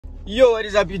Yo, what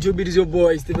is up YouTube? It is your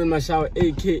boy Steven Mashao,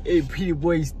 aka Pretty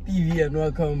Boy Stevie, and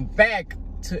welcome back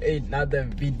to another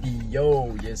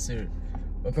video. Yes sir,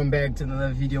 welcome back to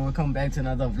another video, welcome back to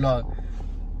another vlog.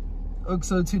 Okay,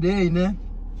 so today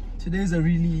is a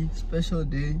really special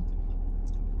day.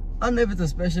 I don't know if it's a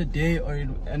special day or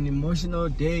an emotional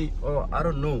day, or I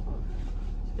don't know,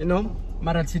 you know,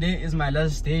 but today is my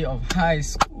last day of high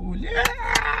school. Yeah!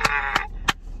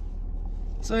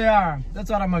 So yeah, that's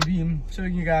what I'm gonna be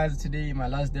showing you guys today, my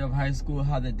last day of high school,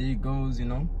 how the day goes, you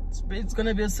know. It's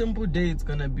gonna be a simple day. It's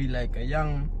gonna be like a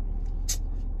young,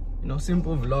 you know,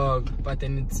 simple vlog, but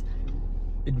then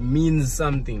it means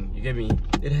something, you get me?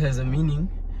 It has a meaning,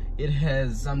 it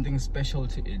has something special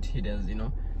to it. It has, you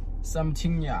know,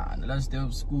 something, yeah, the last day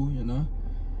of school, you know.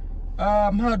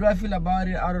 How do I feel about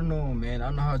it? I don't know, man. I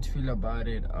don't know how to feel about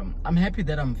it. I'm happy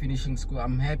that I'm finishing school.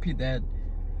 I'm happy that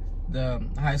the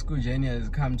high school journey has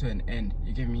come to an end,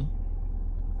 you get me?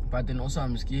 But then also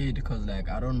I'm scared because, like,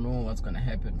 I don't know what's gonna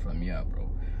happen from here, bro.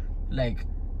 Like,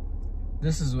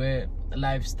 this is where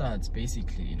life starts,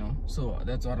 basically, you know. So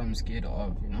that's what I'm scared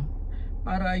of, you know.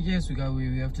 But I guess we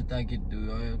have to tag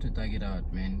it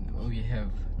out, man. We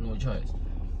have no choice.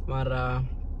 But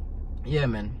yeah,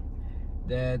 man,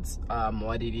 that's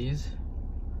what it is.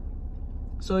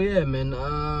 So yeah, man,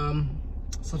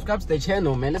 subscribe to the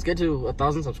channel, man. Let's get to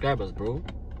 1,000 subscribers, bro.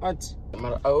 What?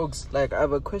 Like, I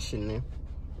have a question, man.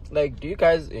 Like, do you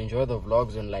guys enjoy the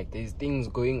vlogs when, like, there's things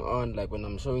going on, like when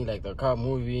I'm showing, like, the car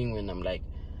moving, when I'm, like,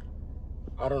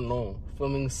 I don't know,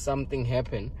 filming something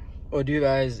happen? Or do you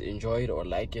guys enjoy it or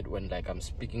like it when, like, I'm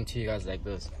speaking to you guys like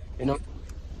this, you know?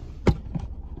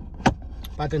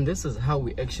 But then this is how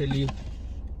we actually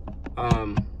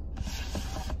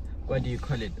what do you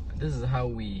call it? This is how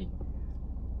we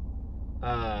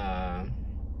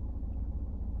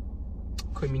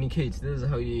communicate. This is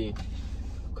how you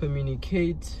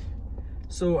communicate.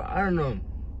 So I don't know,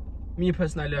 me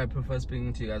personally, I prefer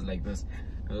speaking to you guys like this.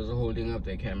 I was holding up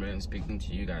the camera and speaking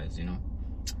to you guys, you know.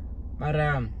 But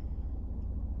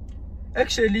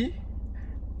actually,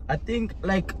 I think,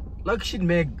 like, Lakshit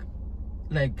Meg,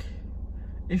 like,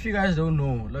 if you guys don't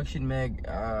know, Lakshit Meg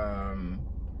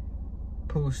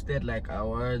posted, like,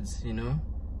 awards, you know.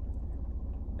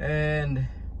 And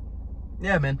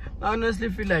yeah, man, I honestly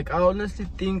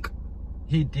think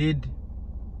he did,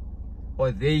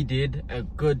 or they did, a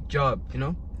good job, you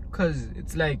know, because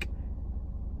it's like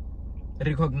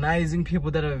recognizing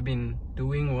people that have been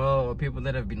doing well or people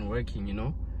that have been working, you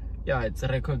know. Yeah, it's a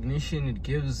recognition. It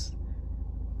gives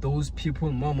those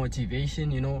people more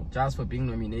motivation, you know, just for being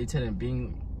nominated and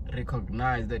being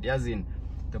recognized, that as in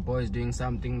the boy is doing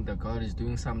something, the girl is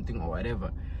doing something, or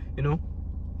whatever, you know.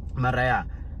 Mariah,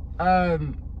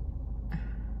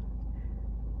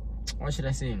 what should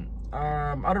I say?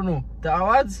 I don't know. The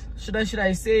awards, should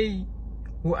I say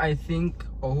who I think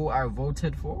or who I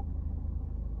voted for?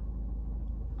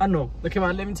 I don't know. Okay,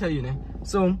 man, let me tell you now.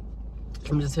 So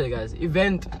let me just tell you guys.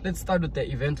 Let's start with the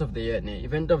event of the year.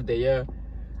 Event of the year,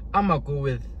 I'ma go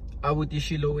with Awuti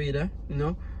Shiloweda, you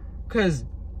know, because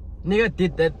nigga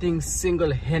did that thing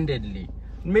single-handedly.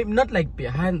 Maybe not like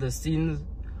behind the scenes,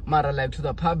 but like to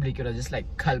the public, it was just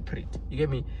like culprit, you get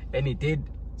me? And he did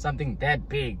something that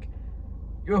big.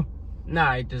 Yo,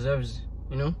 nah, it deserves,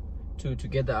 you know, to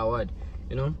get the award,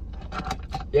 you know.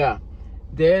 Yeah.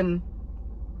 Then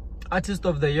artist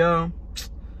of the year,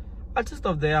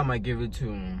 I might give it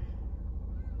to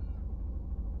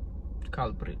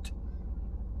culprit.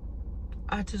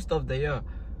 Artist of the year,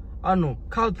 I don't know,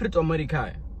 culprit or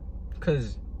Mordecai,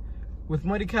 because with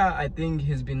Mordecai, I think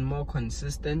he's been more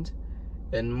consistent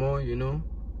and more, you know.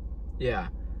 Yeah,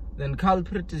 then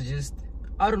culprit is just,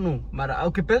 I don't know, but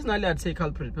okay, personally I'd say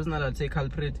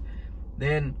culprit.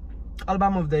 Then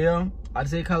album of the year, I'd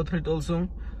say culprit also,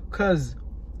 because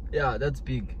yeah, that's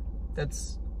big,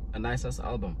 that's a nice ass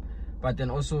album. But then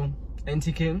also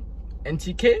NTK,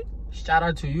 shout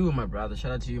out to you, my brother,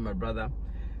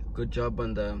 good job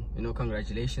on the, you know,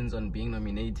 congratulations on being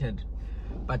nominated.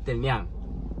 But then yeah,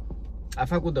 I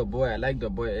fuck with the boy. I like the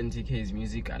boy NTK's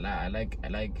music. I like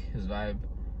his vibe.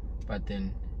 But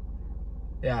then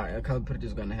yeah, a culprit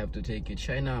is gonna have to take it.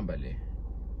 China Bale.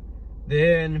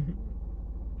 Then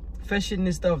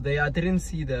fashionista of the year, I didn't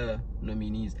see the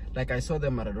nominees. Like, I saw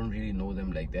them, but I don't really know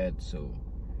them like that, so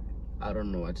I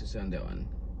don't know what to say on that one.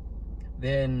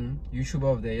 Then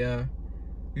YouTuber of the year,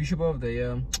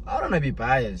 I don't wanna be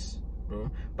biased,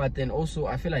 bro, but then also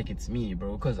I feel like it's me,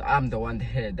 bro, because I'm the one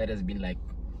that has been, like,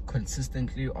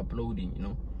 consistently uploading, you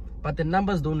know. But the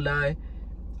numbers don't lie.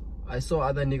 I saw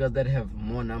other niggas that have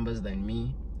more numbers than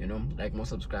me, you know, like more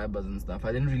subscribers and stuff.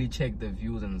 I didn't really check the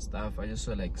views and stuff. I just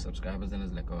saw like subscribers and I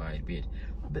was like, oh, I bet.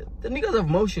 the niggas have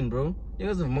motion, bro.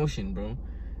 Niggas have motion, bro.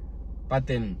 But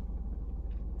then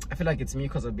I feel like it's me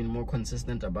because I've been more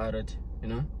consistent about it, you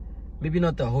know. Maybe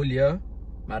not the whole year,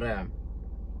 but I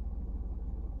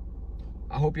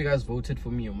hope you guys voted for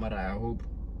me, but I hope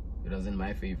it was in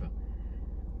my favor.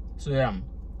 So yeah,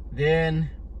 then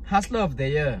hustler of the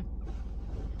year.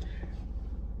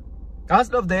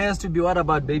 Hustler of the year has to be what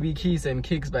about Baby Keys and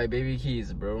Kicks by Baby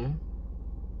Keys, bro?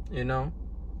 You know,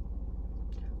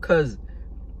 cause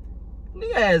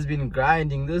nigga has been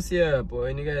grinding this year,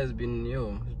 boy. Nigga has been,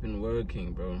 he's been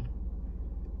working, bro.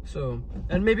 So,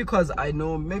 and maybe cause I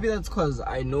know, maybe that's cause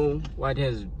I know what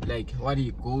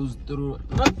he goes through.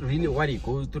 Not really what he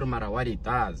goes through, matter what he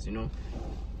does, you know.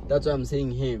 That's why I'm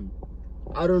saying him.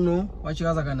 I don't know what you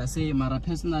guys are gonna say, Mara.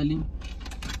 Personally,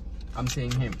 I'm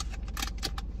saying him.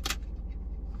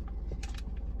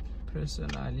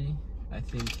 Personally, I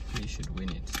think he should win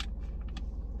it.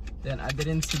 Then I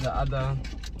didn't see the other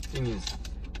thing is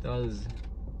there was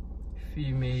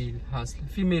female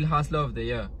hustler of the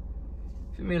year.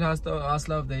 Female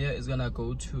hustler of the year is gonna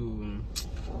go to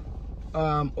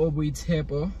Obui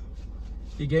Tepo.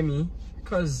 You get me?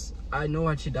 Because I know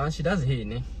what she does. She does hair,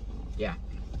 ne? Yeah.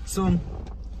 So,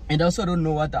 and I also don't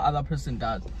know what the other person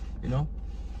does, you know.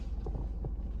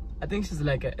 I think she's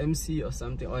like an MC or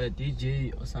something, or a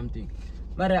DJ or something.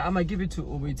 But I'm gonna give it to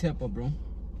Obui Tepo, bro.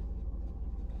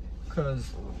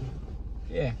 Cause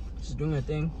yeah, she's doing her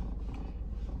thing.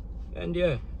 And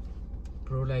yeah,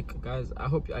 bro, like guys, I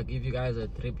hope I give you guys a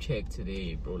drip check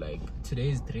today, bro. Like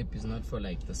today's drip is not for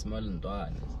like the small and tall,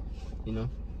 you know.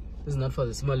 This is not for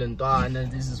the small and tall,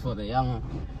 and this is for the young,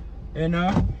 you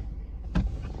know.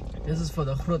 This is for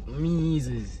the groot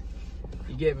meezes.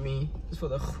 You get me? This is for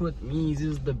the groot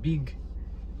meezes, the big,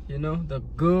 you know, the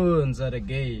guns at the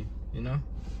game, you know.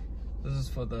 This is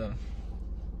for the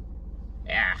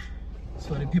it's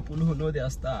for the people who know their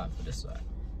stuff. This one.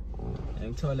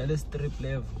 And so let us strip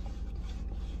level.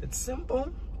 It's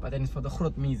simple, but then it's for the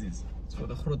groot meezes. It's for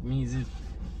the groot meezes.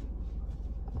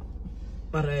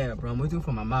 But yeah, bro, I'm waiting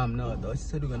for my mom now though. She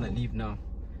said we're gonna leave now.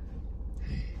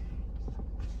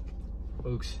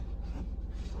 Folks,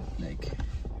 like,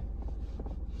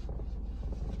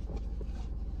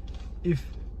 if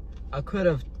I could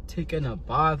have taken a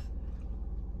bath,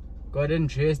 gotten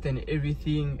dressed and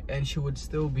everything, and she would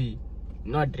still be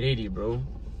not ready, bro.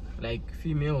 Like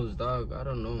females, dog, I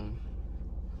don't know.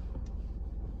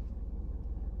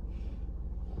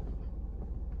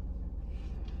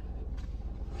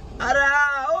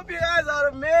 I hope you guys are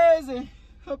amazing.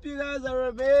 Hope you guys are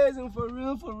amazing, for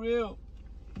real, for real.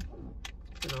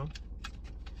 You know?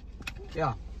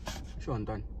 Yeah, sure, I'm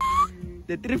done.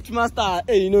 The thrift master,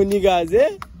 hey, you know niggas,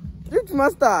 eh? Thrift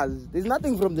masters, there's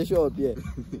nothing from the shop here.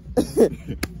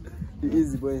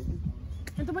 Easy boy.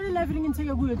 And the money living in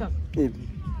Tagaguta.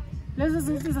 This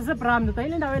is a pram, the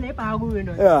Thailand are in a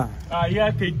yeah.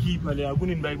 Yeah, take keep, I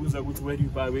wouldn't buy goods. I go to where you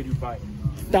buy.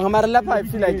 Tangamarlap, I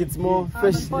feel like it's more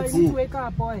fresh. We need to wake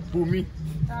up, boy. Who, me?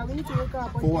 We need to wake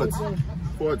up. For what? For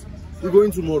what? We're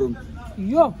going tomorrow.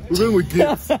 Yo. We're going with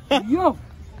gifts. Yo.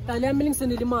 Talia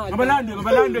send the man.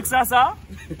 Abalando, Sasa.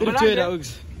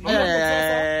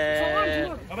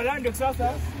 Abalando,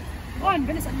 Sasa. One,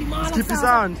 Venice Limala. Keep the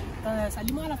sound.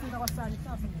 Salimala from the sound.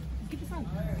 Keep the sound.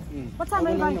 What time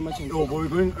are you going? Oh, but we're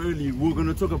going early. We're going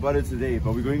to talk about it today,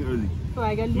 but we're going early. Oh,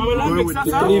 I got going with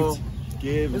Sasa.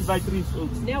 Games. It's by 3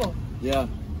 folks. Neo. Yeah.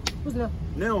 Who's Neo?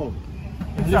 Neo.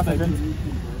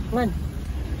 When?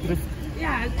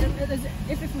 Yeah,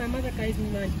 if my mother carries me,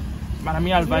 man. But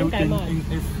I'll buy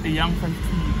if the young can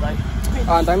buy.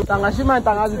 And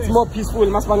it's more peaceful.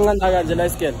 Mas panganda ka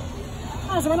scale.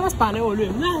 Ah, so mas pane all.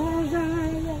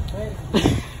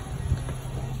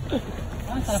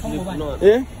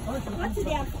 Eh?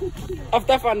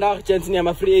 After Fanda agents, I'm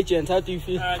a free agent. How do you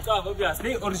feel?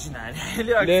 Obviously original.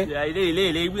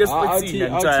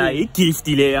 We gift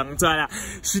young Tana.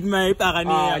 Should my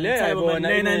parani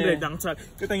 900 young Tana.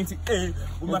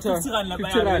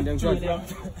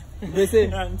 They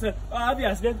say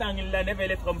obviously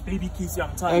from Baby Keys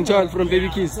young child from Baby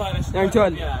Keys. Young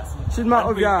child. Should my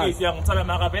obvious young Tana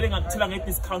Marabelling until I get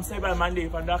discount by Monday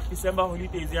for December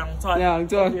holidays young child. Young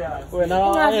child. When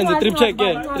the trip check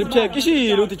again. Trip check.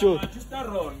 Kishi look at you.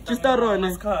 Just a run.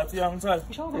 Young child. Young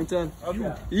child.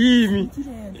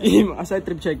 Him. I said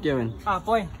trip check Kevin. Ah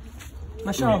boy.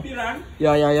 Mashallah.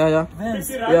 Yeah.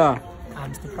 Yeah.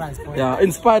 Mr. Price, boy. Yeah,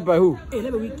 inspired by who? Hey,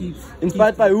 let me give.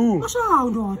 Inspired by who?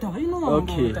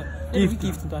 Okay.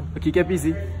 Gift. Okay, get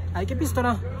busy. I get pissed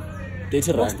on. It's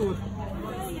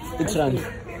run.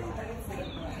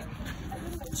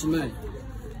 Shimai.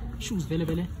 Shoes,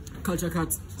 Vele. Culture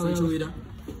cuts. In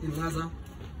Gaza.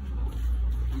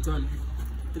 told.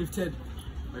 Thrifted.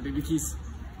 My baby keys.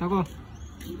 Tako.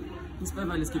 Inspire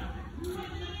let's keep.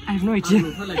 I have no idea.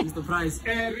 I feel like Mr. Price.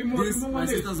 This, my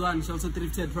sister's one, she also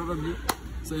thrifted probably.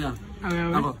 So yeah.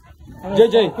 Okay.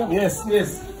 JJ. Yes.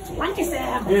 Yes.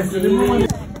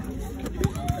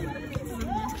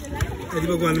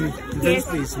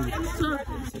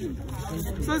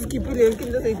 So skip it,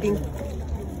 keep the thing.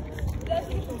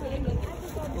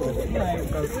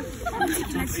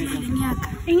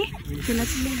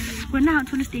 We're now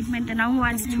to the statement and I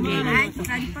want to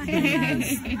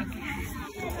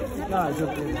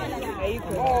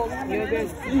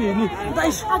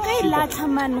okay, later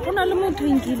man, we're not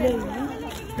looking to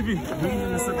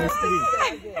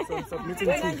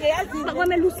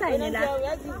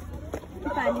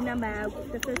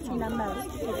the first number.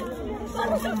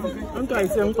 I'm trying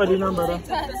to say the number.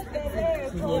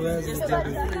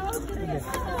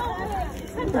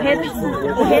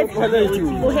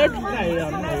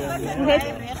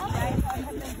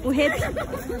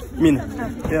 Mina.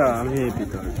 Yeah, I'm happy.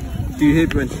 Do you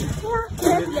hate when?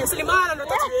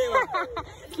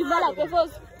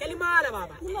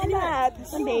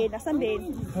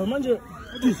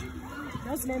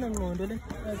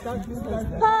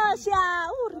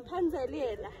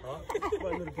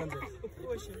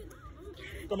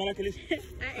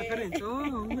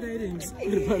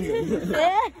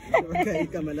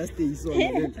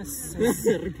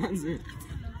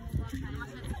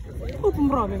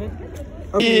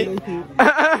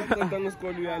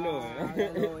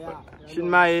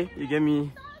 Shinmai, you get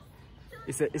me?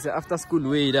 It's a after school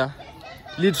way there.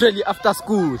 Literally after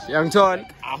school, young John.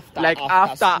 Like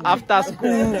after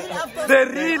school. The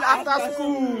real after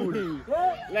school.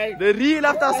 Like the real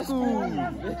after school.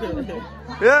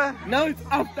 Yeah. Now it's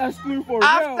after school for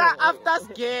After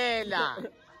school.